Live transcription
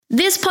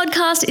This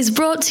podcast is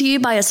brought to you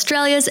by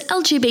Australia's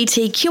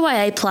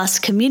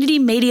LGBTQIA+ community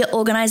media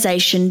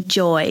organisation,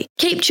 Joy.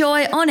 Keep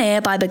Joy on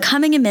air by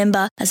becoming a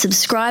member, a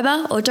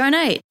subscriber or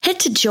donate. Head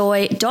to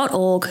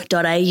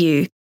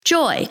joy.org.au.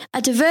 Joy,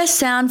 a diverse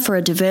sound for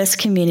a diverse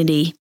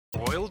community.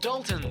 Royal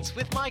Daltons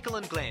with Michael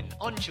and Glenn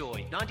on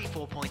Joy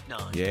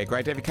 94.9. Yeah,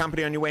 great to have your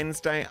company on your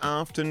Wednesday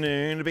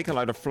afternoon. A big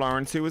hello to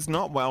Florence, who was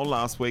not well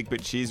last week,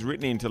 but she's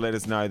written in to let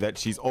us know that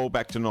she's all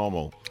back to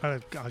normal.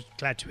 I'm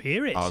glad to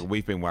hear it. Oh,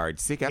 we've been worried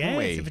sick, haven't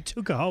we? Yes, if it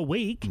took a whole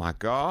week, My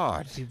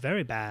God. it'd be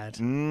very bad.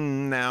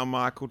 Now,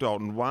 Michael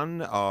Dalton,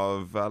 one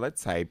of,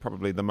 let's say,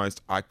 probably the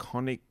most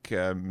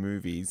iconic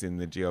movies in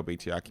the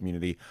GLBTI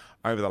community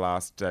over the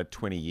last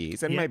 20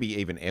 years, and Yep. maybe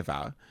even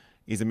ever,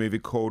 is a movie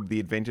called The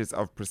Adventures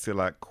of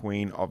Priscilla,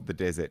 Queen of the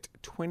Desert.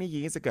 20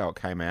 years ago it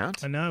came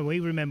out. I know,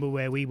 we remember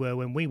where we were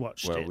when we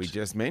watched Well, it. we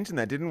just mentioned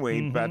that, didn't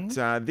we? But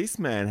this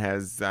man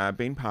has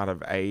been part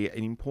of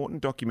an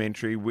important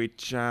documentary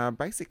which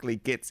basically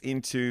gets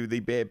into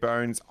the bare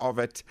bones of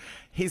it.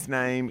 His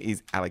name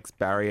is Alex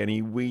Barry,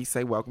 and we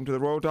say welcome to the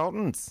Royal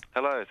Daltons.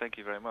 Hello, thank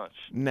you very much.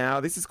 Now,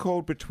 this is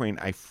called Between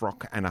a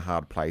Frock and a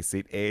Hard Place.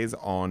 It airs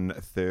on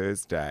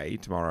Thursday,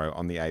 tomorrow,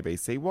 on the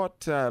ABC.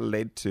 What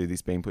led to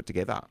this being put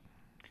together?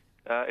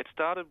 It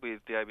started with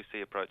the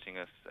ABC approaching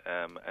us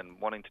and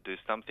wanting to do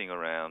something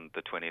around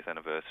the 20th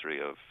anniversary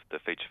of the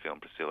feature film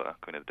Priscilla,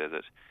 Queen of the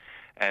Desert.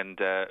 And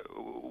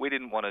we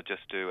didn't want to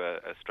just do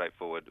a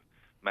straightforward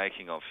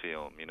making of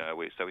film, you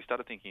know. So we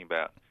started thinking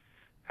about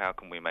how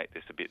can we make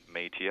this a bit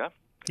meatier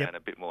and a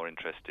bit more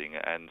interesting.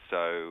 And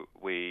so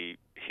we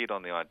hit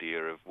on the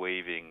idea of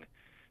weaving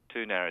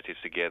two narratives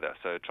together.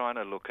 So trying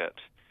to look at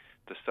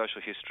the social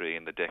history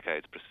in the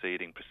decades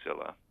preceding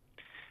Priscilla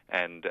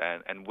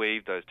and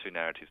weave those two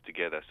narratives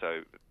together.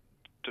 So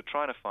to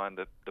try to find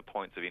the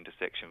points of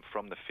intersection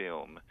from the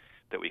film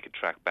that we could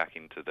track back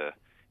into the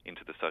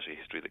social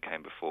history that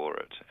came before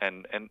it.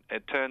 And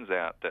it turns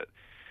out that,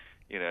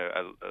 you know,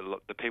 a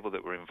lot, the people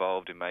that were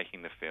involved in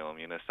making the film,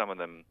 you know, some of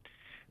them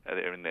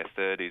are in their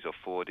 30s or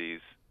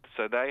 40s,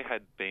 so they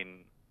had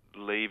been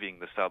leaving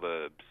the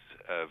suburbs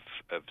of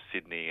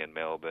Sydney and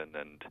Melbourne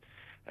and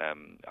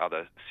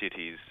other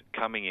cities,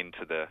 coming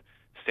into the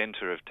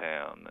centre of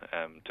town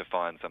to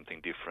find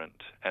something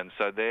different. And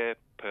so their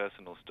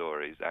personal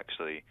stories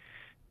actually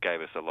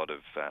gave us a lot of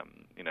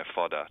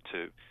fodder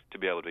to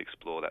be able to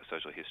explore that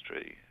social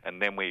history.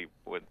 And then we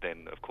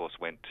of course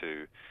went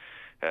to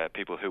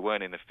people who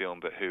weren't in the film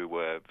but who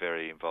were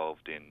very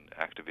involved in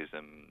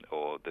activism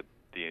or the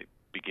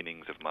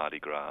beginnings of Mardi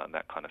Gras and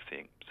that kind of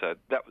thing. So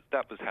that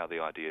was how the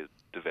idea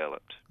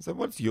developed. So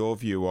what's your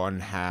view on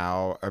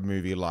how a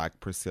movie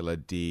like Priscilla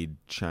did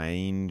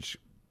change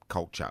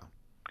culture?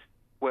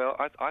 Well,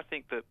 I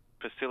think that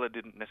Priscilla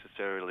didn't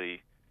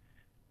necessarily...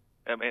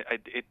 I mean,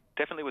 it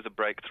definitely was a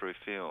breakthrough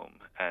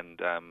film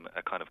and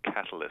a kind of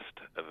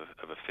catalyst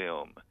of a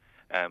film,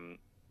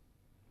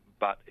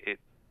 but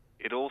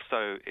it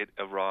also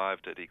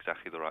arrived at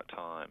exactly the right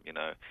time. You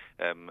know,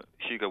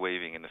 Hugo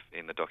Weaving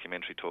in the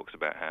documentary talks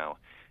about how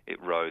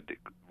it rode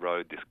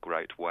this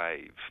great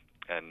wave,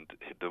 and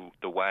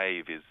the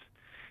wave is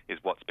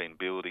what's been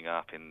building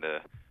up in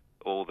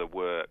all the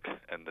work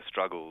and the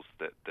struggles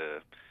that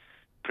the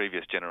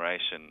previous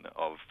generation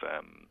of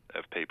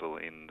people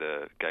in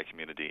the gay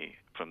community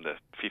from the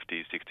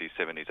 50s, 60s,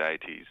 70s,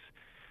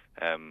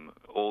 80s,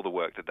 all the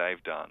work that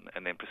they've done.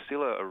 And then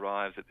Priscilla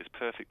arrives at this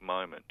perfect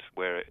moment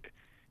where,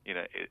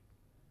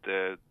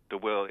 the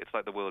world, it's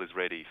like the world is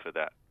ready for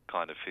that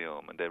kind of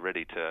film, and they're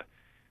ready to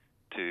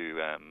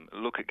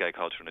look at gay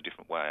culture in a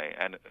different way.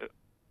 And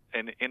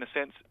in a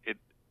sense, it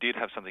did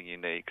have something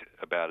unique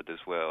about it as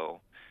well,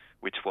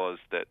 which was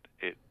that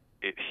it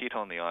hit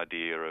on the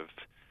idea of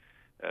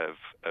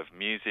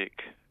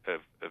music,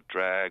 of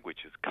drag,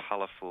 which is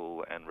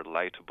colourful and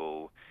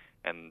relatable,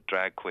 and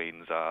drag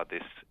queens are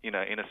this, you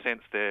know, in a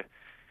sense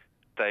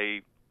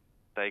they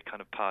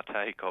kind of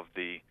partake of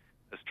the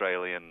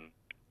Australian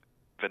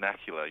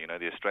vernacular, you know,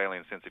 the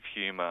Australian sense of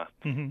humour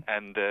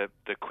and the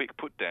quick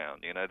put down.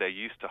 You know, they're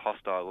used to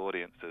hostile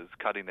audiences,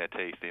 cutting their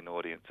teeth in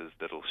audiences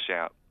that'll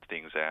shout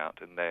things out,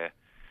 and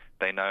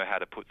they know how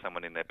to put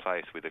someone in their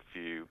place with a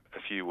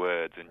few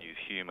words and use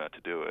humour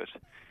to do it.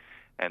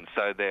 And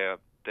so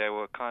they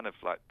were kind of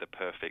like the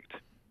perfect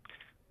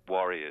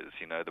warriors,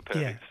 you know, the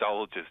perfect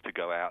soldiers to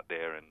go out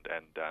there and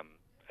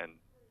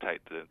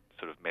take the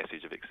sort of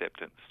message of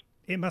acceptance.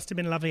 It must have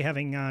been lovely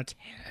having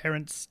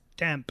Terence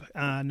Stamp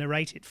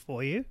narrate it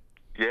for you.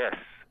 Yes,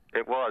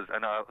 it was.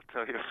 And I'll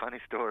tell you a funny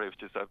story,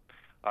 which is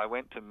I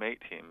went to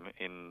meet him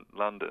in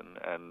London,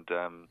 and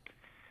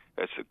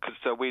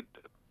so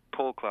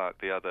Paul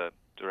Clark, the other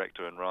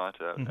director and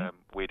writer,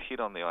 we'd hit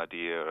on the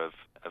idea of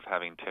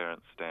having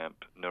Terence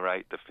Stamp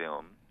narrate the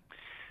film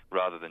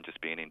rather than just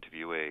be an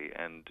interviewee,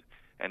 and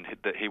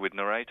that he would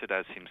narrate it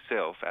as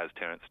himself, as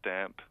Terence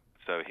Stamp,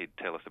 so he'd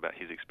tell us about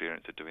his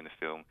experience of doing the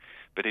film,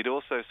 but he'd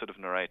also sort of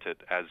narrate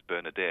it as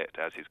Bernadette,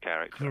 as his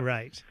character.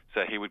 Right.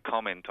 So he would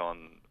comment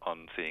on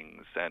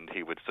things, and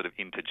he would sort of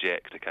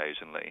interject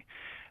occasionally.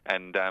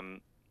 And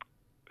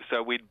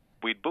so we'd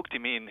we'd booked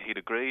him in. He'd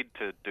agreed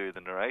to do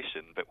the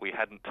narration, but we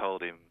hadn't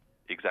told him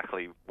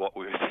exactly what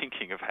we were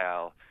thinking of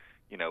how,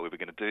 we were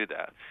going to do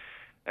that.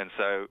 And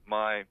so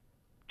my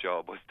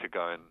job was to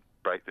go and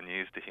break the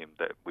news to him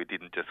that we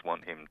didn't just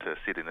want him to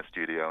sit in a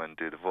studio and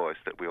do the voice,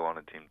 that we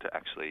wanted him to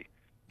actually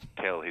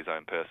tell his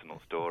own personal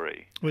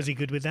story. Was he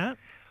good with that?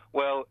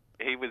 Well,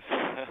 he was.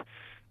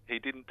 He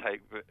didn't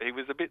take. He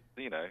was a bit.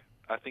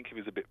 I think he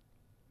was a bit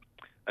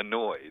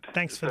annoyed.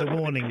 Thanks for the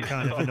warning,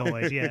 kind of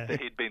annoyed. Yeah.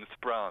 That he'd been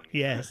sprung.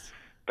 Yes.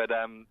 But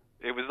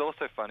it was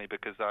also funny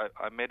because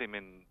I met him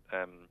in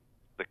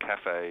the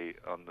cafe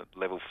on the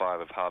level 5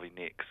 of Harvey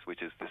Nicks,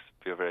 which is this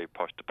very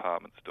posh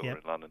department store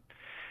in London,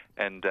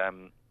 and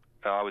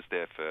I was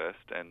there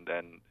first, and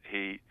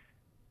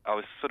I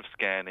was sort of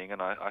scanning,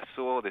 and I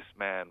saw this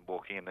man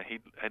walking in,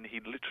 and he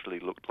literally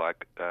looked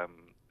like a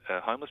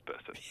homeless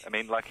person. I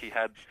mean, like he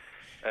had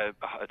a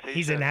T-shirt.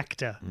 He's an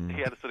actor. He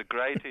had a sort of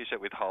grey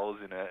T-shirt with holes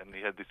in it, and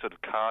he had these sort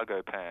of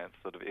cargo pants,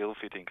 sort of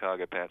ill-fitting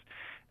cargo pants,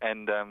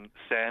 and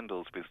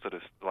sandals with sort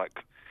of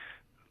like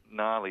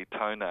gnarly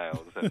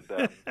toenails, and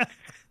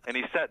and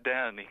he sat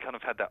down, and he kind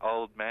of had that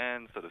old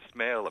man sort of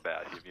smell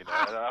about him,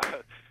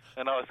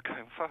 And I was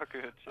going, fuck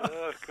it,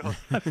 oh God.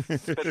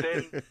 But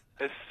then,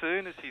 as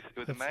soon as it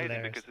was amazing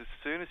hilarious. because as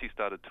soon as he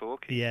started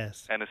talking,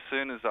 Yes. and as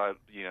soon as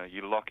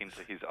you lock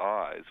into his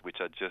eyes, which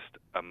are just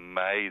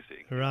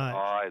amazing, Right. his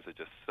eyes are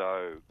just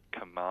so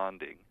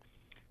commanding,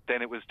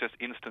 then it was just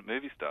instant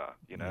movie star,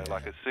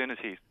 like as soon as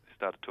he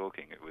started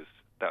talking,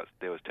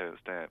 there was Terence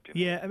Stamp.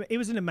 Yeah, I mean, it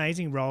was an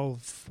amazing role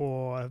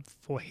for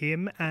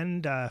him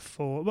and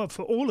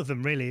for all of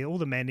them really, all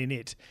the men in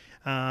it,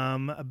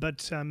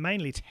 but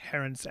mainly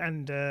Terence.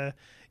 And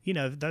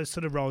those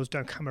sort of roles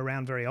don't come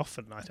around very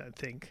often, I don't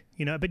think.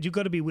 But you've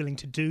got to be willing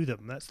to do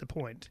them. That's the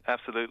point.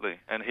 Absolutely,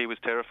 and he was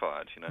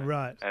terrified.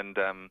 Right. And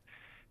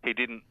he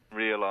didn't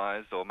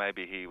realise, or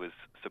maybe he was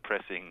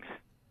suppressing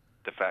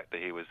the fact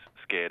that he was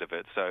scared of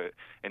it. So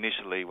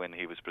initially, when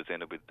he was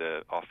presented with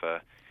the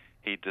offer,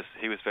 he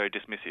was very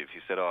dismissive.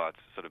 He said, "Oh, it's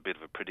sort of a bit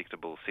of a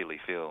predictable, silly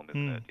film,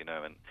 isn't it?"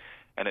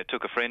 And it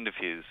took a friend of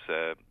his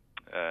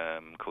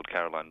called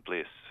Caroline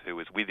Bliss, who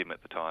was with him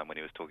at the time when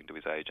he was talking to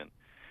his agent,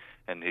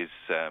 and his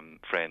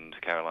friend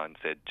Caroline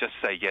said, "Just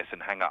say yes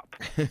and hang up."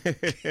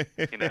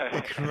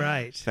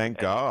 Great. Thank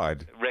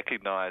God.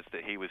 Recognised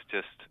that he was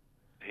scared.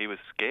 He was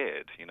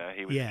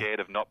scared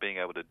of not being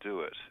able to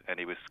do it, and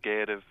he was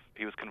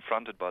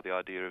confronted by the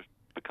idea of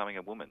becoming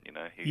a woman.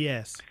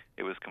 Yes.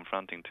 It was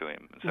confronting to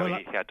him, and so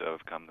he had to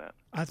overcome that.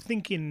 I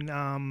think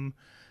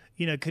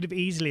could have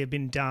easily have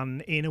been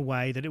done in a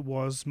way that it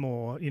was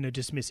more,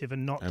 dismissive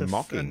and not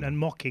mocking. and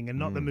mocking, and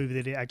not the movie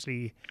that it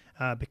actually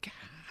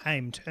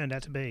turned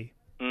out to be.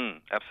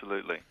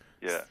 Absolutely,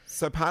 yeah.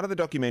 So part of the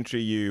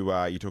documentary,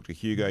 you talk to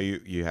Hugo,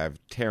 you have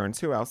Terence.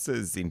 Who else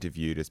is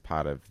interviewed as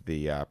part of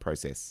the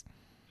process?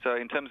 So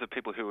in terms of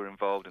people who were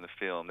involved in the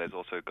film, there's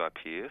also Guy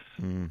Pearce,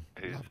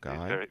 who's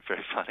very,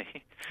 very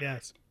funny.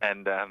 Yes.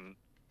 And,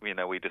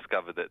 we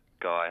discovered that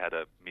Guy had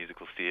a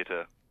musical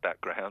theatre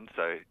background,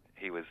 so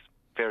he was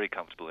very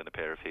comfortable in a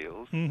pair of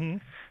heels. Mm-hmm.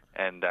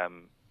 And,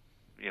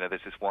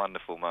 there's this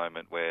wonderful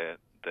moment where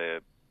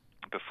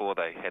before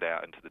they head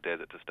out into the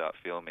desert to start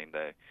filming,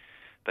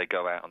 they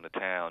go out on the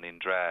town in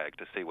drag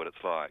to see what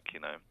it's like,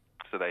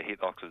 So they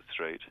hit Oxford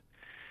Street.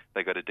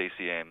 They go to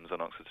DCM's on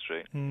Oxford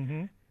Street.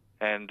 Mm-hmm.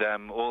 And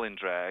all in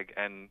drag,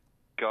 and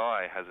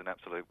Guy has an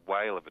absolute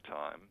whale of a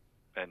time,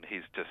 and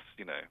he's just,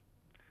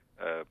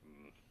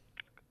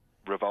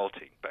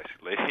 revolting,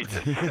 basically.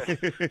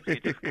 He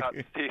just cuts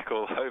stick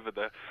all over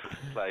the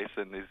place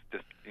and is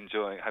just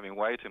having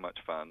way too much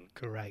fun.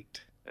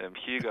 Great.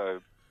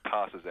 Hugo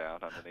passes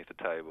out underneath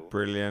the table.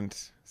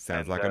 Brilliant.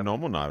 Sounds like a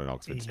normal night on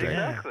Oxford Street.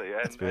 Exactly.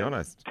 Let's be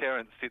honest.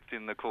 Terence sits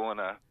in the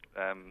corner,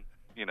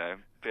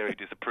 very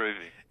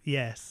disapproving.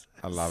 Yes.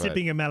 I love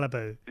Sipping a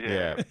Malibu.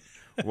 Yeah.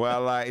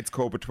 Well, it's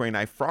called Between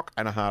a Frock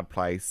and a Hard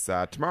Place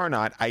tomorrow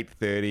night,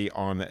 8:30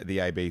 on the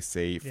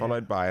ABC,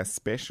 followed by a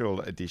special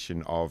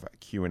edition of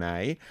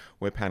Q&A,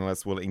 where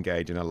panellists will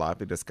engage in a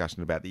lively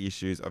discussion about the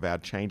issues of our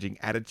changing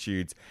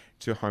attitudes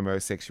to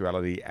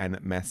homosexuality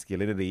and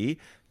masculinity.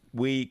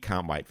 We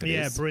can't wait for this.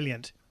 Yeah,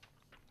 brilliant.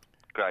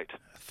 Great.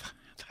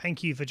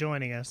 Thank you for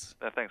joining us.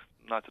 Thanks.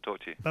 Nice to talk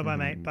to you. Bye-bye,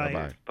 mate. Bye.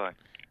 Bye-bye. Bye.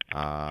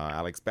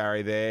 Alex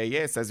Barry there.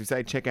 Yes, as we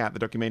say, check out the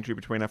documentary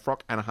Between a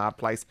Frock and a Hard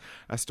Place,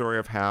 a story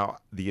of how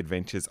the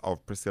adventures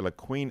of Priscilla,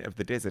 Queen of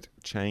the Desert,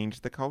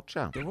 changed the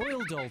culture. The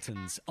Royal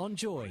Daltons on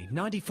Joy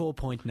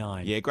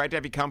 94.9. Yeah, great to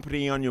have your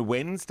company on your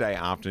Wednesday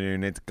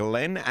afternoon. It's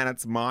Glenn and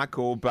it's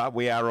Michael, but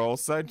we are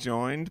also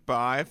joined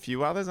by a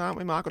few others, aren't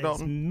we, Michael There's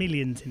Dalton?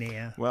 millions in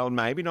here. Well,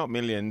 maybe not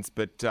millions,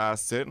 but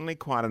certainly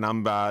quite a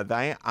number.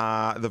 They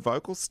are the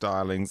vocal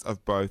stylings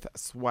of both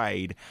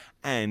Suede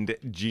and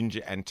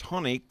Ginger and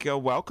Tonic.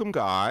 Welcome,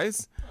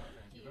 guys.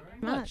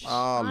 Much.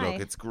 Oh, Hi. look,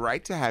 it's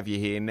great to have you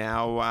here.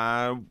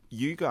 Now,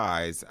 you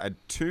guys are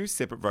two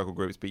separate vocal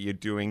groups, but you're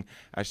doing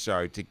a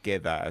show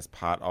together as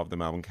part of the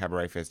Melbourne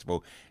Cabaret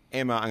Festival.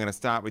 Emma, I'm going to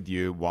start with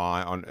you.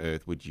 Why on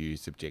earth would you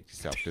subject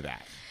yourself to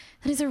that?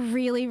 That is a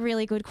really,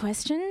 really good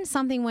question.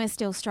 Something we're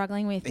still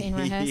struggling with in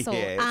rehearsal.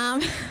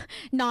 Yes.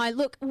 No,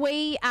 look,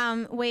 we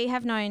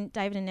have known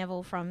David and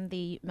Neville from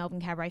the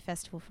Melbourne Cabaret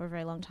Festival for a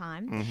very long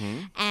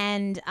time,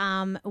 and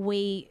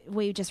we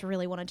just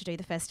really wanted to do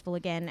the festival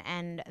again.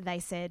 And they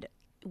said,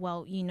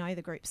 well, you know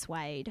the group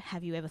Suede.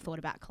 Have you ever thought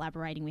about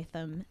collaborating with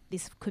them?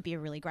 This could be a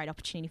really great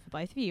opportunity for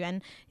both of you,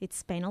 and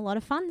it's been a lot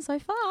of fun so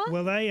far.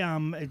 Well,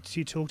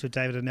 you talked to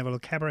David and Neville. The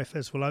Cabaret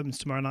Festival opens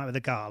tomorrow night with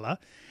a gala,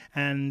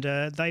 and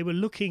they were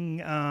looking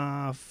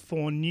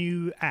for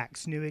new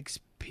acts, new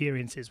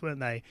experiences, weren't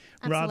they?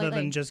 Absolutely. Rather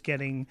than just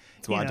getting.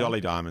 That's why Dolly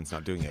Diamond's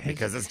not doing it,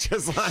 because it's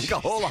just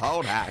like all the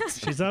old acts.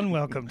 She's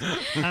unwelcomed.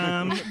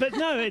 But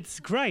no, it's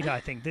great, I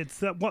think.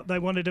 It's what they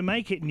wanted to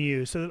make it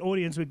new so that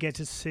audience would get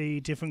to see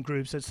different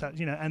groups, as such,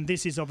 and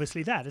this is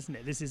obviously that, isn't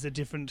it? This is a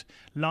different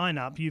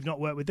lineup. You've not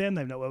worked with them,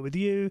 they've not worked with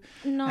you.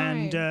 No.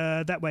 And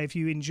that way, if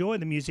you enjoy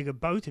the music of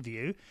both of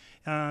you,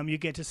 you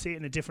get to see it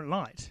in a different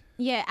light.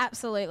 Yeah,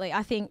 absolutely.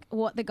 I think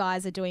what the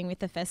guys are doing with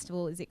the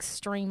festival is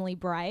extremely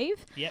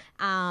brave. Yep.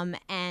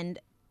 And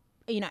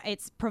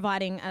it's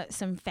providing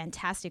some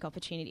fantastic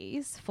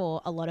opportunities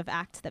for a lot of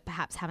acts that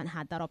perhaps haven't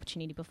had that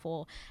opportunity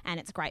before, and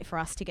it's great for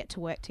us to get to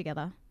work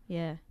together.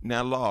 Yeah.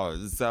 Now,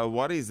 Loz,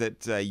 what is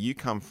it you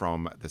come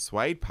from the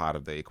Suede part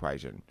of the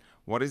equation?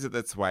 What is it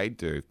that Suede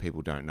do if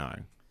people don't know?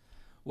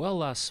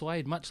 Well,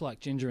 Suede, much like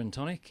Ginger and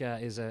Tonic,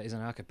 is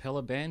an a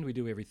cappella band. We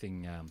do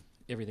everything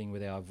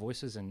with our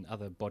voices and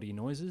other body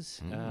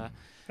noises.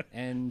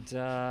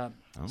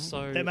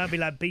 So There might be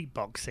like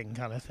beatboxing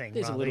kind of thing.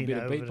 there's a rather, little bit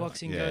you of know,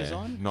 beatboxing goes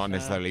on. Not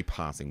necessarily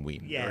passing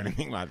wind yeah. or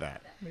anything like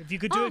that. If you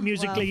could do it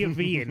musically, you'd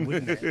be in,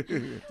 wouldn't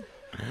it?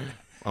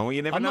 Well,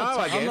 you never I'm know, not,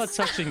 I guess. I'm not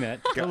touching that.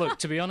 But look,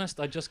 to be honest,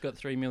 I just got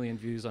 3 million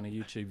views on a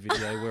YouTube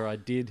video where I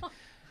did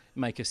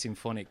make a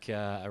symphonic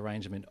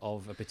arrangement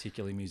of a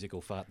particular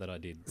musical fart that I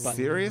did. But,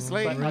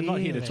 Seriously? But I'm not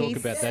here to talk He's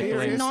about that.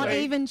 Seriously? Glenn. not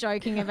even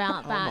joking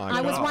about that. my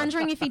I was God.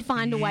 wondering if he'd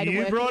find a way to You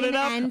work brought it it in,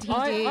 up. and he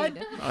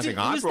did. I think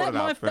I was brought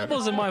that it up. that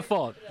wasn't my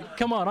fault.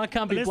 Come on, I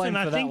can't be Listen, blamed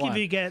I for that think one. if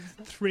you get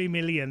 3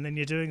 million, then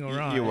you're doing all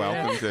right. You're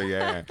welcome to,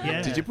 yeah.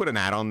 Yeah. Did you put an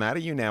ad on that? Are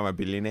you now a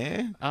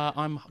billionaire?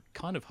 I'm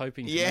kind of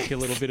hoping to Yes. make a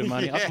little bit of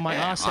money. Yeah. My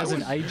ass has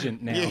an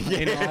agent now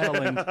in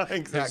Ireland.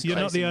 Exactly. You're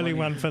not the Chasing only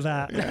money. one for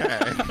that.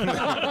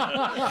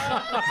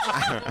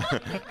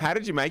 How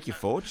did you make your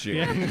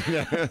fortune?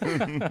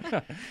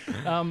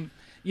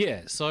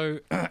 So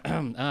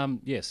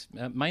yes,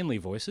 mainly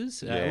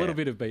voices, Yeah. a little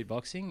bit of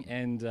beatboxing,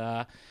 and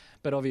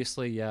but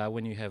obviously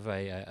when you have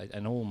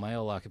an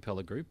all-male a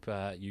cappella group,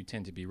 you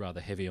tend to be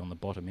rather heavy on the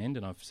bottom end,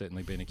 and I've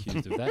certainly been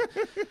accused of that.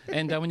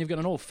 And when you've got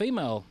an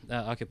all-female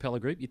a cappella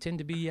group, you tend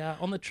to be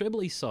on the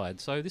trebly side.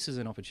 So this is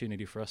an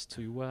opportunity for us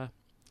to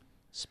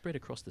spread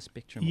across the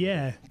spectrum.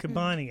 Yeah,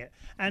 combining it.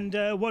 And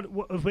what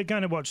if we're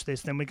going to watch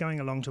this, then we're going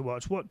along to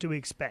watch. What do we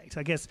expect?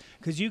 I guess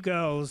because you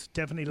girls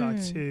definitely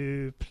like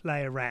to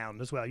play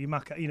around as well. You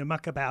muck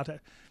about it.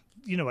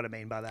 You know what I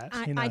mean by that.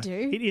 I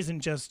do. It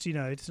isn't just,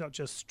 it's not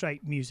just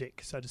straight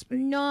music, so to speak.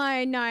 No.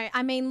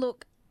 I mean,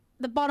 look,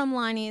 the bottom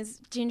line is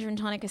Ginger and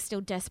Tonic are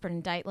still desperate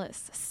and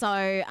dateless.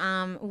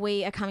 So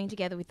we are coming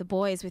together with the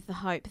boys with the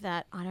hope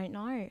that, I don't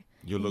know.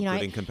 You look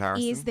good in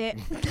comparison. Is there...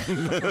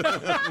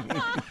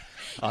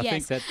 I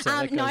Yes. think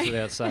that No. goes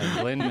without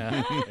saying, Glenn.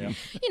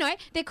 Yeah.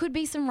 There could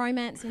be some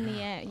romance in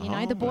the air.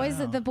 Oh,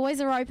 The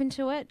boys are open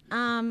to it.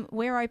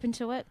 We're open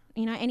to it.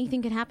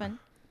 Anything could happen.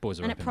 Boys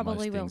are And it open to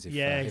probably most will. things if,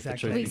 Yeah, if the exactly.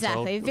 truth be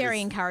Exactly. told.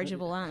 Very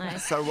encourageable, aren't they?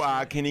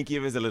 So can you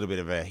give us a little bit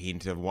of a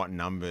hint of what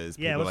numbers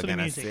Yeah, people what are sort of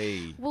going to music?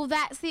 see? Well,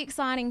 that's the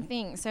exciting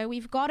thing. So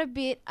we've got a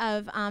bit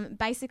of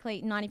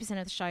basically 90%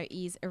 of the show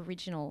is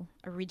original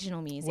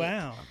music.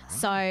 Wow.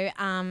 So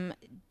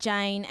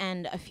Jane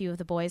and a few of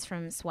the boys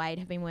from Suede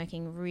have been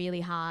working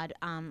really hard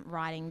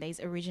writing these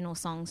original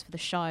songs for the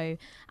show,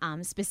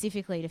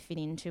 specifically to fit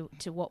into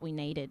what we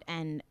needed,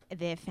 and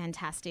they're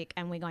fantastic.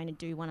 And we're going to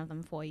do one of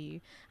them for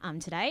you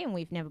today, and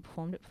we've never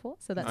performed it before,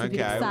 so that's a bit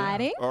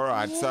exciting. All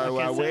right.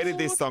 So where did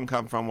this song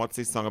come from? What's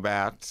this song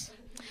about?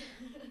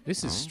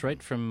 This is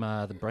straight from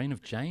the brain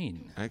of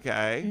Jane.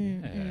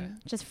 Okay.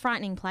 Just a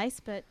frightening place,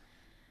 but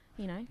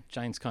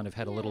Jane's kind of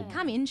had a little...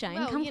 come in, Jane,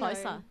 Well, come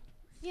closer.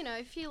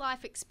 A few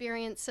life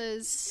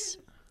experiences.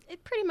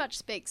 It pretty much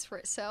speaks for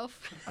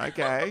itself.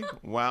 Okay.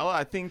 Well,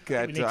 I think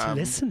that... We need to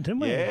listen, don't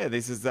we? Yeah,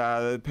 this is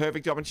the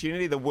perfect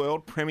opportunity, the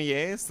world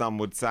premiere, some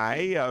would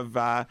say, of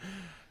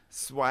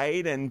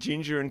Suede and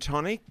Ginger and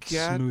Tonic.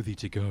 Smoothie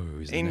to go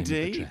is the name of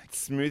the Indeed. track.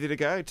 Smoothie to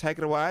go. Take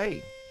it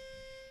away.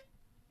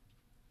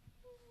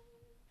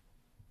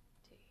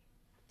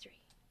 2, 3,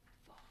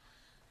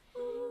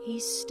 4. He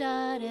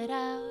started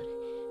out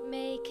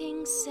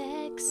making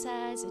sex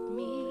eyes at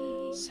me.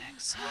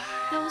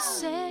 Those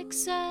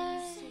sex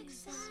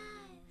eyes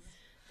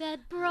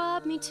that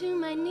brought me to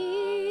my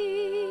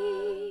knees.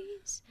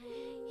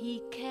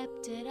 He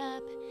kept it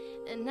up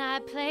and I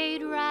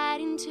played right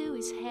into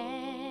his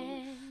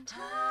hand.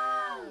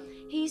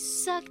 He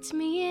sucked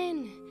me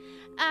in,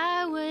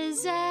 I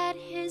was at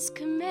his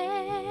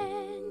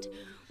command.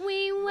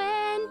 We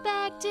went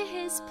back to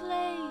his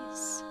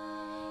place,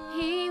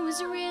 he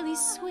was really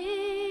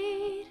sweet.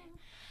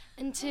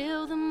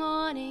 until the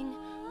morning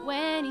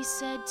when he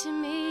said to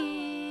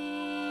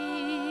me,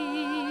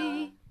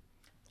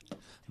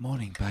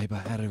 Morning, babe. I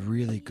had a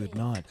really good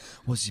night.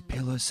 Was your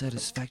pillow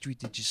satisfactory?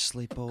 Did you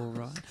sleep all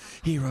right?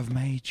 Here, I've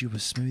made you a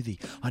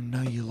smoothie. I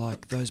know you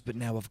like those, but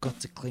now I've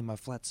got to clean my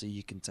flat so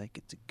you can take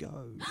it to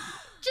go.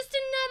 just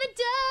another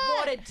dud.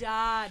 What a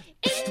dad.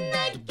 In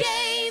the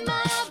game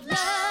of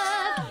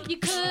love, you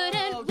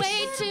couldn't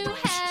wait to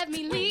have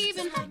me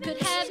leaving.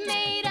 Could have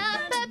made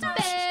up a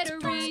better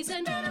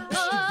reason.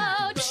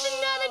 Oh, just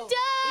another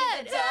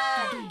dud.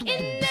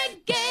 In the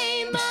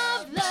game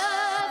of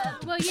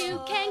love, well,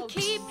 you can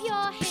keep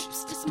your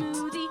hipster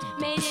smoothie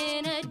made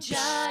in a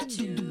jar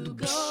to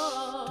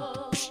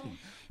go.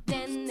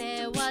 Then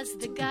there was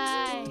the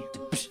guy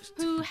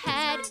who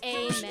had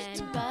a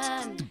man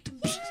bun.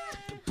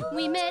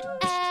 We met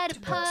at a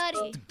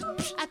party.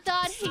 I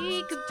thought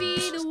he could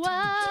be the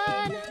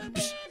one.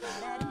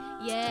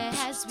 Yeah,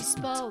 as we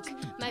spoke,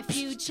 my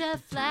future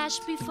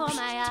flashed before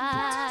my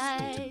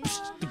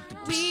eyes.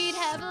 We'd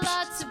have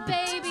lots of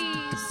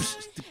babies,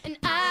 and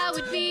I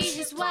would be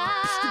his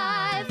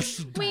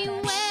wife. We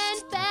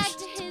went back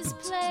to his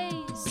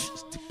place,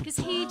 'cause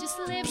he just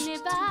lived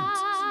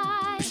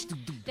nearby.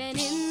 Then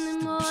in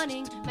the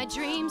morning, my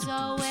dreams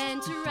all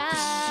went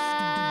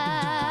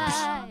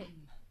awry.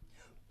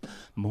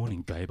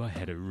 Morning, babe. I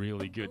had a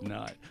really good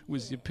night.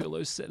 Was your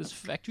pillow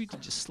satisfactory?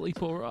 Did you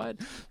sleep all right?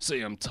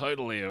 See, I'm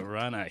totally a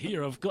runner.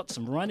 Here, I've got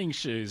some running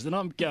shoes and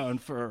I'm going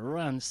for a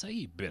run, so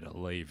you better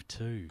leave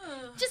too.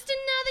 Just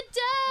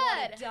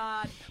another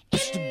dud.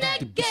 In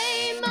the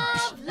game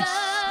of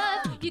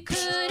love, you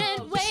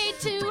couldn't wait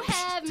to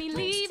have me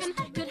leaving.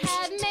 Could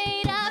have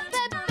made up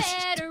a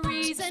better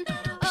reason.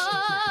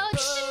 Oh,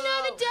 just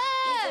another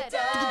dud.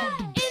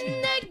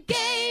 In the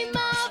game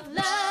of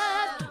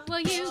love,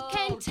 well, you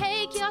can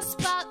take your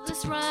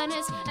spotless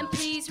runners and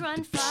please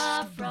run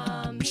far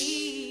from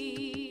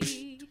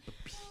me.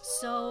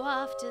 So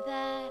after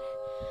that,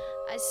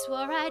 I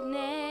swore I'd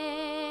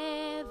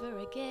never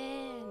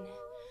again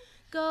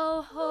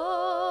go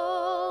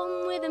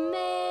home with a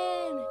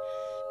man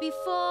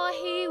before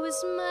he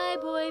was my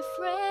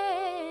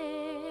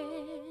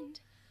boyfriend.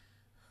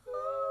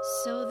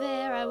 So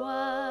there I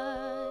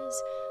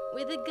was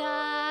with a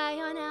guy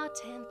on our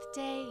 10th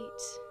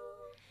date.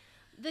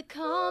 The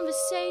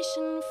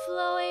conversation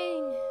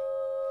flowing,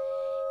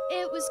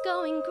 it was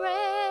going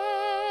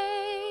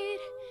great.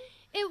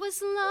 It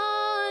was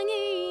long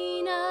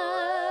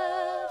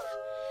enough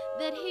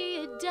that he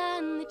had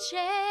done the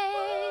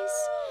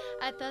chase.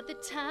 I thought the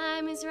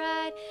time was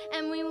right,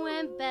 and we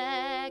went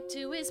back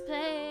to his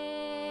place.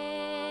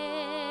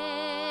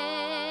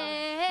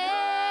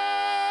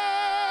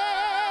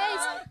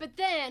 But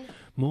then,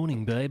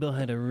 Morning, babe. I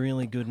had a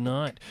really good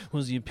night.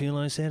 Was your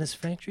pillow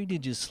satisfactory?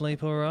 Did you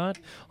sleep all right?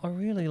 I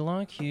really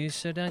like you,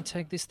 so don't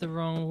take this the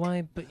wrong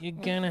way, but you're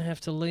gonna have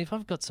to leave.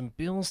 I've got some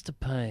bills to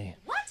pay.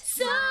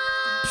 so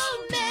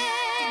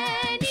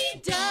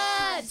many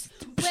duds.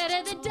 Where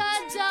do the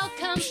duds all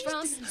come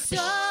from?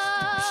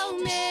 So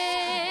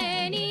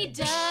many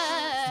duds.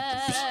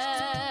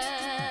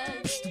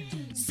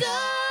 So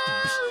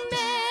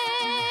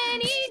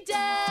many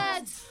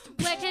duds.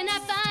 Where can I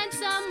find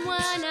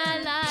someone I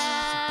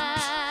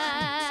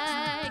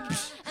like?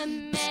 A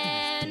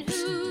man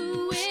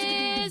who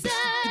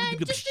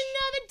isn't just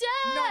another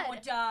dud. No more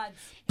duds.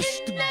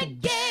 In the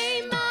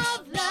game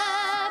of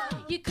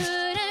love, you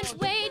couldn't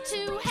wait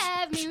to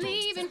have me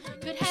leaving.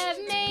 Could have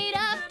made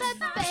up a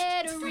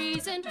better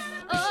reason.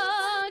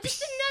 Oh,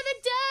 just another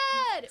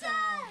dud.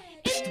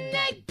 In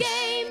the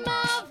game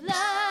of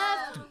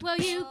love, well,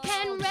 you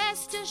can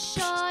rest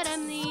assured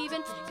I'm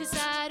leaving. 'Cause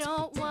I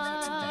don't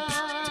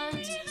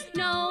want,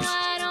 no,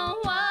 I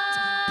don't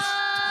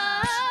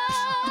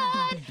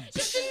want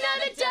just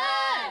another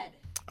dud.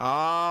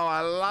 Oh,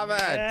 I love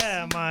it.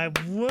 Yeah, my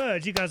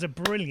word, you guys are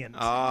brilliant.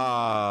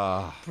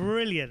 Oh,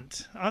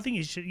 Brilliant. I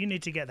think you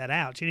need to get that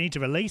out. You need to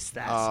release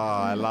that.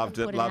 I loved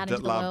it, Put it out loved into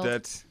it, the loved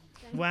world. it.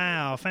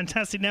 Wow,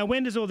 fantastic. Now,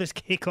 when does all this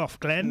kick off,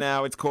 Glenn?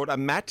 Now, it's called A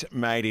Match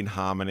Made in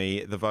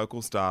Harmony, the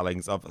vocal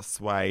stylings of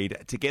Suede,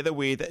 together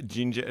with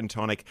Ginger and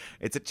Tonic.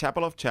 It's at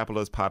Chapel of Chapel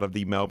as part of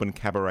the Melbourne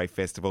Cabaret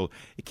Festival.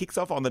 It kicks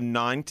off on the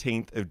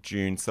 19th of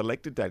June.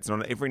 Selected dates,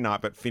 not every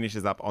night, but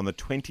finishes up on the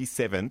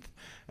 27th.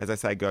 As I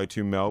say, go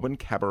to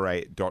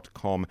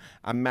melbournecabaret.com.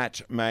 A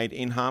Match Made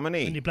in And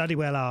Harmony. you bloody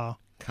well are.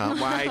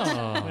 Can't wait.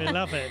 We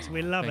love it.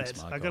 We love Thanks, it.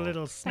 I got a Michael.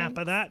 little snap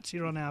of that.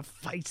 You're on our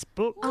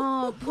Facebook.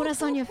 Oh, put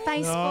us on your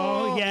Facebook.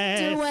 Oh, yes.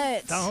 Do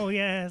it. Oh,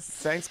 yes.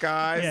 Thanks,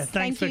 guys. Yeah,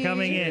 thanks for Thank you.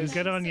 coming in.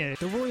 Good on you.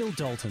 The Royal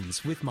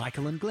Daltons with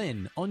Michael and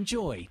Glenn on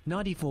Joy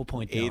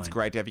 94.9. It's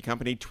great to have your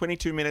company.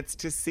 22 minutes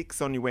to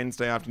 6 on your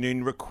Wednesday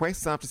afternoon.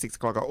 Requests after 6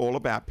 o'clock are all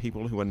about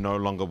people who are no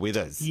longer with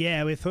us.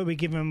 Yeah, we thought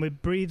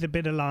we'd breathe a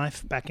bit of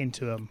life back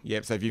into them.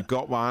 Yep, so if you've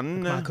got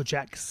one, Michael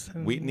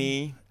Jackson,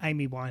 Whitney,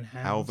 Amy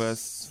Winehouse,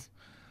 Elvis,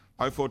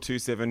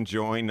 0427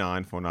 Joy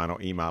 949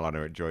 or email on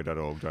her at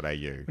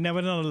joy.org.au. Now,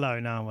 we're not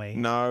alone, are we?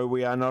 No,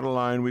 we are not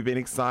alone. We've been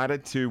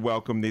excited to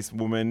welcome this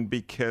woman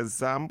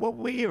because,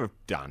 we have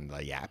done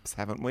the apps,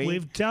 haven't we?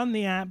 We've done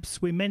the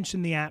apps. We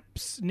mention the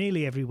apps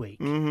nearly every week.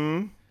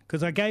 Mm-hmm.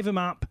 Because I gave them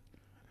up,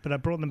 but I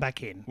brought them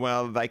back in.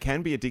 Well, they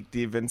can be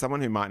addictive, and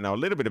someone who might know a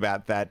little bit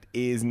about that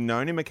is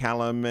Noni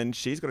McCallum, and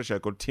she's got a show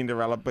called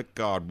Tinderella. But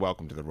God,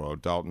 welcome to the Royal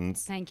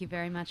Daltons. Thank you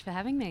very much for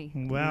having me.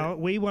 Well,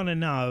 we want to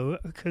know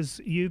because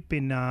you've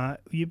been on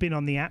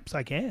the apps,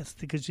 I guess,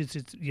 because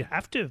you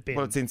have to have been.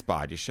 Well, it's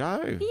inspired your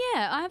show.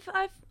 Yeah,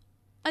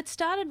 it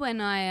started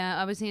when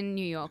I was in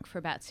New York for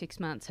about 6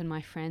 months, and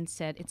my friend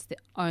said it's the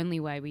only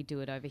way we do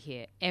it over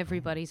here.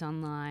 Everybody's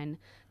online.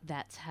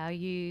 That's how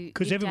you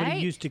Because everybody date.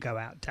 used to go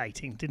out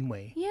dating, didn't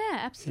we? Yeah,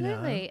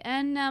 absolutely.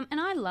 And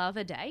I love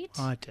a date.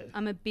 I do.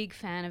 I'm a big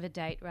fan of a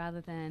date rather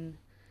than,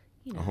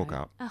 A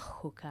hookup. A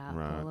hookup,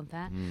 Right. all of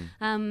that.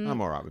 I'm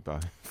all right with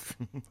both.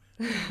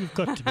 You've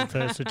got to be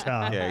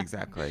versatile. Yeah,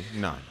 exactly.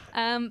 No.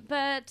 I've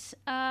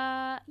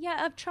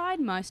tried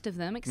most of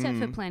them except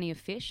for Plenty of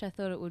Fish. I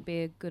thought it would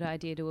be a good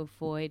idea to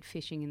avoid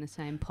fishing in the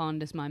same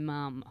pond as my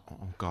mum.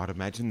 Oh, God,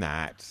 imagine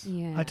that.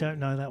 Yeah, I don't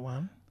know that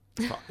one.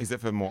 Is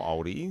it for more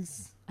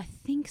oldies? I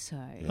think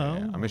so.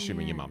 Yeah, I'm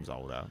assuming Yeah. your mum's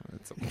older.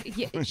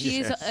 Yeah, she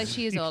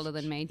is older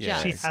than me.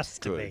 Yeah, She Just has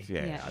to good. be.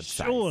 Yeah, Yeah. I'd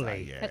say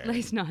Surely. so, yeah. at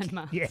least 9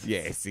 months. Yes.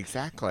 Yes,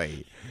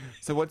 exactly.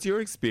 So what's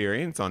your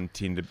experience on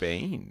Tinder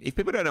been? If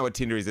people don't know what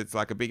Tinder is, it's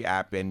like a big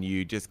app and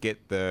you just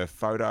get the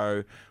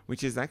photo,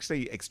 which is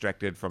actually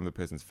extracted from the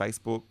person's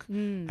Facebook,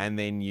 and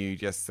then you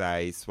just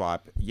say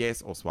swipe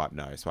yes or swipe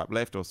no, swipe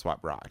left or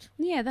swipe right.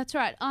 Yeah, that's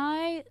right.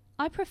 I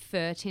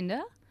prefer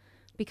Tinder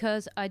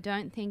because I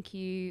don't think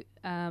you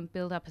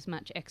build up as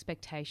much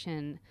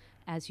expectation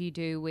as you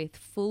do with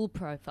full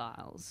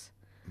profiles.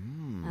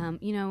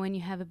 When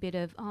you have a bit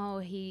of,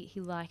 he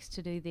likes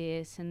to do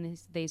this and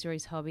these are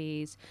his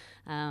hobbies,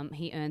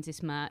 he earns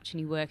this much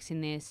and he works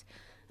in this.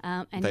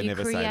 And They you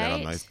never say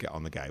that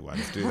on the gay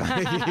ones, do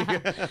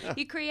they?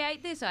 you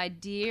create this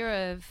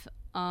idea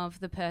of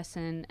the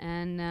person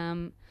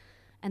and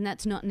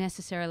that's not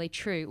necessarily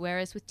true.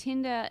 Whereas with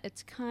Tinder,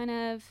 it's kind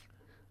of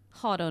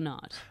hot or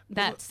not.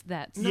 That's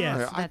it.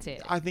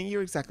 I think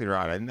you're exactly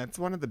right, and that's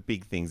one of the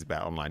big things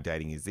about online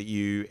dating is that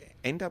you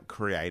end up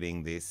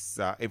creating this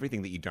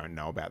everything that you don't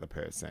know about the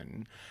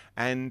person,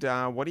 and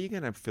what are you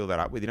going to fill that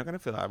up with? You're not going to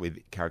fill that up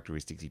with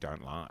characteristics you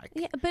don't like.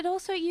 Yeah, but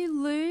also you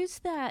lose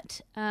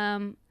that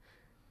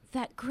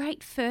that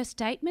great first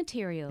date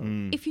material.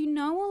 If you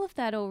know all of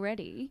that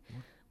already,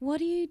 what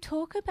do you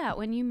talk about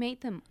when you meet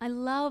them? I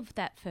love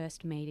that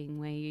first meeting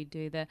where you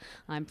do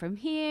I'm from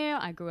here,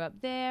 I grew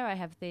up there, I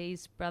have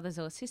these brothers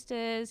or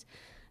sisters,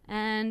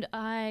 and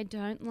I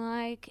don't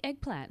like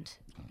eggplant,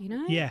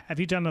 Yeah. Have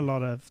you done a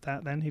lot of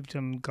that then? Have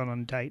you gone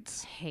on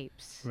dates?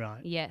 Heaps.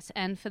 Right. Yes,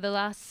 and for the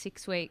last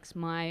 6 weeks,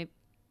 my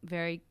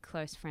very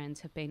close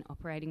friends have been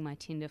operating my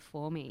Tinder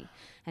for me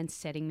and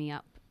setting me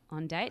up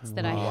on dates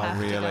that I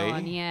have to go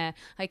on. Yeah,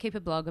 I keep a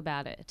blog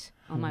about it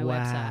on my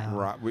website.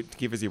 Right,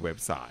 give us your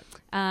website.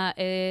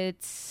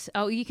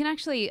 You can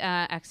actually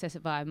access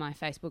it via my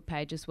Facebook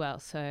page as well.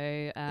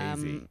 So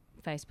Easy.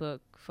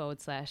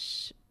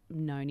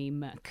 Facebook.com/Noni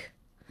Muck.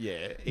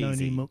 Yeah, Noni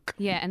easy. Muck.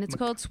 Yeah, and it's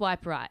called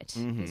Swipe Right.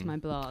 It's my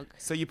blog.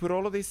 So you put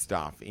all of this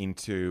stuff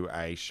into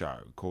a show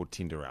called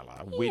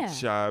Tinderella,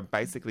 which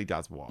basically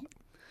does what?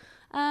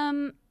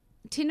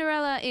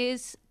 Tinderella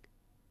is...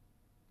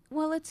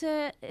 Well, it's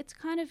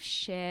kind of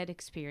shared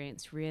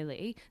experience,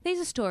 really.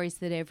 These are stories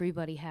that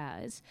everybody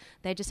has.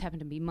 They just happen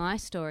to be my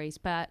stories,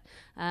 but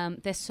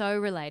they're so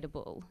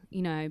relatable.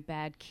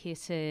 Bad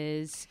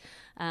kisses.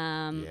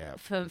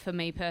 For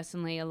me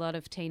personally, a lot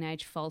of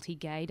teenage faulty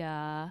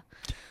gaydar.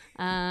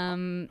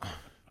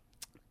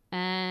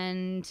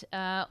 And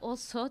all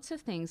sorts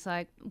of things,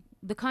 like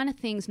the kind of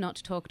things not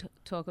to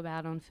talk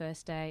about on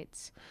first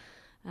dates.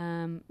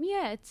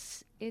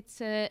 It's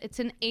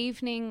an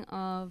evening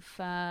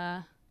of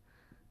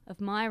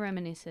my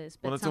reminiscences,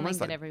 but it's something almost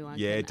that like, everyone can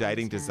dating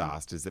understand.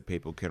 disasters that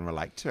people can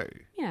relate to.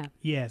 Yeah.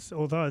 Yes,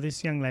 although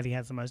this young lady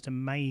has the most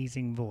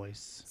amazing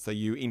voice. So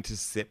you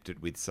intercept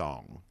it with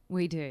song.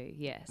 We do,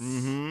 yes.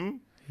 Mm-hmm.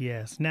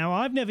 Yes. Now,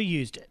 I've never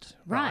used it,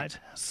 right?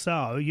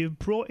 So you've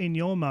brought in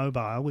your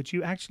mobile, which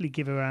you actually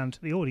give around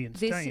to the audience,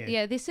 don't you?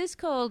 Yeah, this is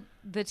called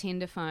the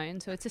Tinder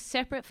phone. So it's a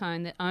separate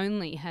phone that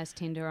only has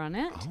Tinder on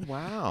it. Oh,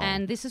 wow.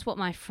 And this is what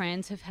my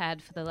friends have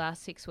had for the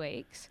last 6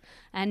 weeks.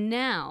 And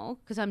now,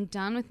 because I'm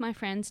done with my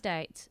friends'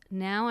 dates,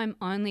 now I'm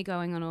only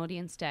going on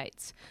audience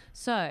dates.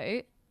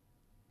 So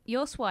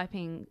you're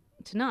swiping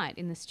tonight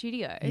in the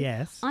studio.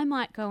 Yes. I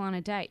might go on a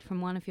date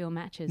from one of your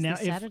matches Now,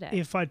 this Saturday.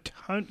 if I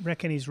don't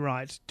reckon he's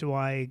right,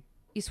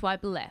 You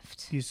swipe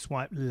left. You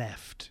swipe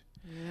left.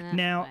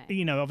 Now,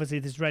 obviously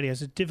this radio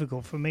is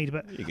difficult for me to...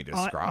 But you can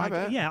describe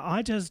it. Yeah,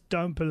 I just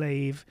don't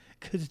believe...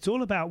 Because it's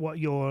all about what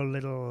your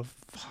little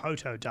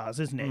photo does,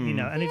 isn't it?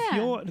 And if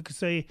you're...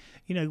 Say,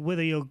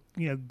 whether you're,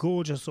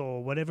 gorgeous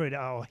or whatever it is,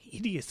 or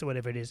hideous or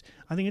whatever it is,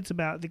 I think it's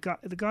about... The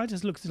guy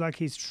just looks like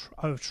he's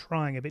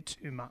trying a bit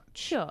too much.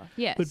 Sure,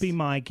 yes. Would be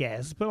my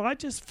guess. But I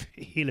just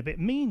feel a bit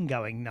mean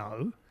going,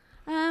 no.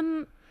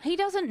 He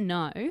doesn't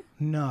know.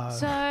 No.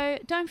 So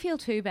don't feel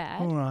too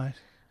bad. All right.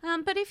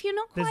 But if you're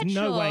not quite There's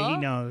sure... no way he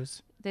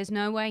knows. There's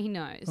no way he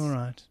knows. All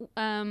right.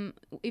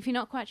 If you're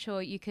not quite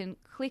sure, you can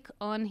click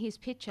on his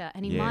picture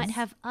and he might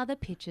have other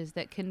pictures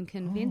that can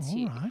convince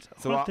you. All right.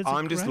 So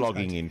I'm just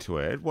logging into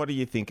it. What do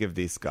you think of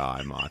this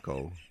guy,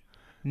 Michael?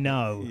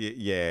 No.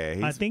 Yeah.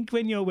 I think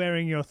when you're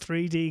wearing your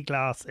 3D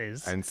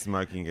glasses... And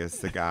smoking a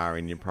cigar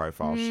in your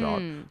profile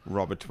shot,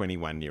 Rob, a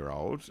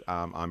 21-year-old,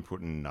 I'm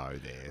putting no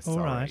there. Sorry.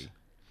 All right.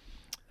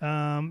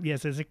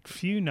 Yes, there's a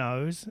few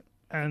no's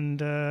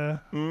and...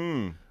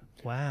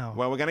 Wow.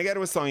 Well, we're going to go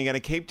to a song. You're going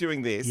to keep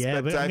doing this. Yeah,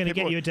 but I'm going to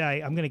get you a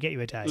day. I'm going to get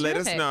you a day. Let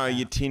us know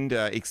your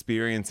Tinder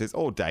experiences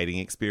or dating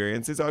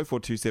experiences.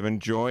 0427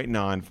 Joy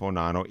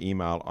 949 or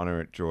email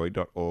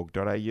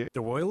honour@joy.org.au.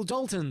 The Royal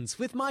Daltons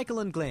with Michael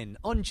and Glenn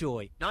on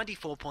Joy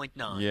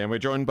 94.9. Yeah, and we're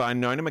joined by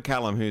Nona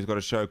McCallum, who's got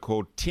a show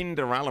called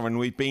Tinderella, and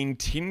we've been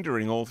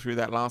Tindering all through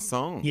that last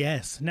song.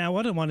 Yes. Now,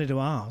 what I wanted to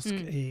ask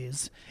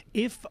is,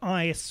 if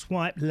I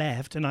swipe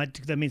left and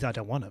that means I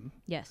don't want them.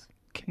 Yes.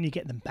 Can you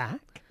get them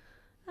back?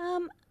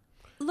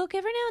 Look,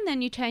 every now and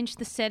then you change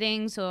the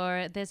settings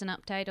or there's an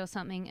update or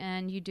something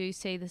and you do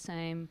see the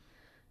same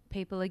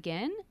people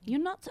again.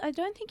 I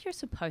don't think you're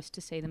supposed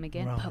to see them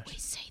again, but we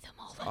see them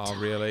all the time.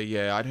 Oh, really?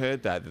 Yeah, I'd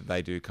heard that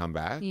they do come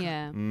back.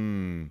 Yeah.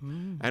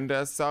 And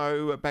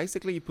so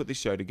basically you put this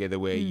show together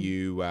where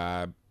you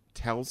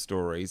tell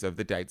stories of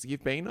the dates that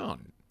you've been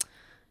on.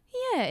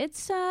 Yeah,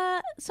 it's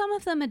some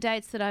of them are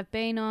dates that I've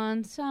been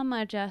on. Some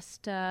are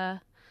just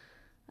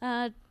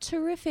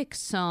terrific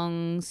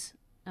songs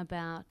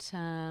about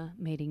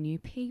meeting new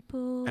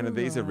people. And are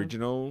these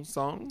original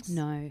songs?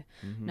 No.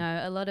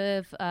 No, a lot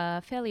of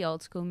fairly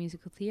old school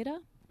musical theatre.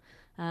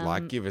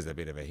 Give us a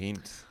bit of a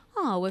hint.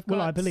 Oh, we've got...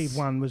 Well, I believe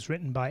one was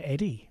written by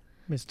Eddie,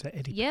 Mr.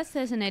 Eddie. Yes,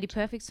 there's an Eddie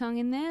Perfect song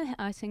in there.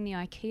 I sing the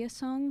IKEA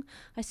song.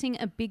 I sing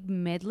a big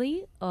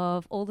medley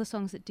of all the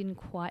songs that didn't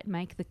quite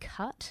make the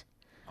cut.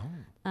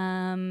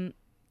 Oh.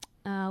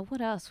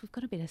 What else? We've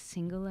got a bit of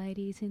Single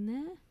Ladies in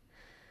there.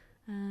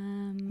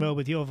 Well,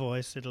 with your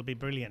voice, it'll be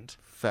brilliant.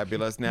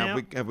 Fabulous. Now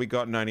have we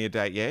got Noni a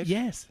date yet?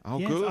 Yes. Oh,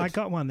 yes, good. I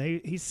got one.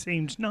 He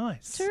seemed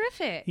nice.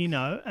 Terrific.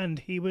 And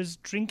he was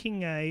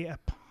drinking a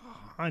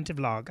pint of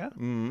lager.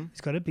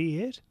 He's got a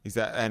beard.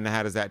 And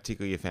how does that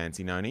tickle your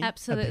fancy, Noni?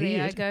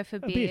 Absolutely. I go for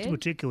beard. A beard will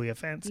tickle your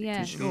fancy,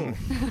 for sure.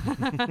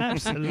 Mm.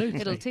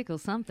 Absolutely. It'll tickle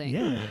something.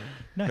 Yeah.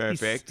 No,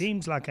 Perfect. He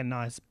seems like a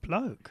nice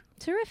bloke.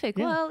 Terrific.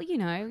 Yeah. Well,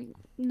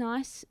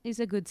 nice is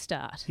a good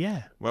start.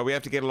 Yeah. Well, we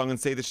have to get along and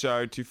see the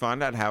show to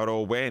find out how it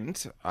all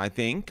went, I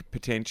think,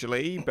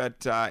 potentially.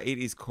 But it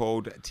is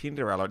called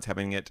Tinderella. It's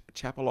happening at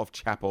Chapel off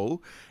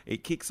Chapel.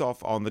 It kicks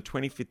off on the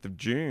 25th of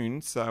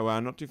June, so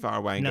not too far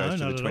away and goes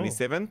to the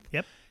 27th.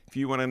 Yep. If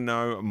you want to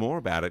know more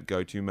about it,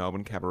 go to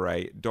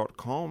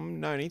melbournecabaret.com.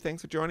 Noni,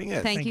 thanks for joining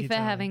us. Thank you for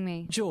having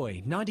me.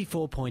 Joy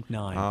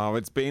 94.9. Oh,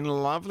 it's been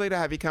lovely to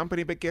have your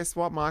company, but guess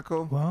what,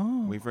 Michael?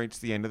 Whoa. We've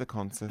reached the end of the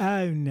concert.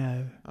 Oh,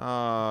 no.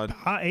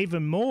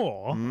 Even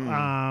more,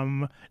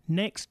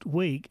 next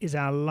week is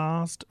our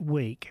last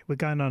week. We're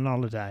going on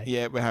holiday.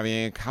 Yeah, we're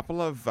having a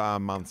couple of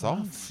months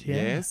off. Yeah.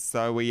 Yes,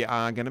 so we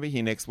are going to be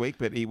here next week,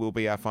 but it will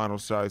be our final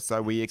show.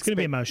 So we expect... It's going to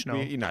be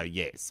emotional.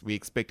 Yes, we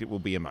expect it will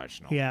be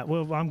emotional. Yeah,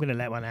 well, I'm going to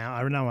let one out.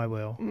 I know I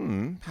will.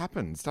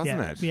 Happens, doesn't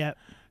it? Yeah.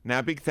 Now,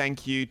 a big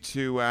thank you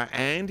to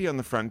Andy on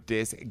the front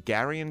desk,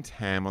 Gary and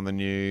Tam on the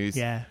news.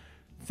 Yeah.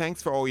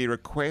 Thanks for all your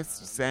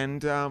requests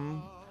and...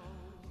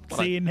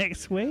 See you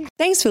next week.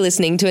 Thanks for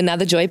listening to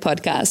another Joy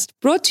podcast,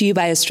 brought to you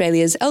by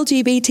Australia's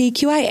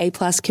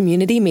LGBTQIA+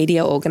 community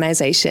media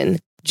organisation,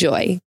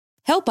 Joy.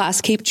 Help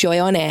us keep Joy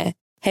on air.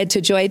 Head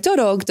to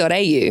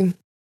joy.org.au.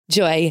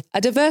 Joy,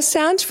 a diverse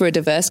sound for a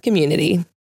diverse community.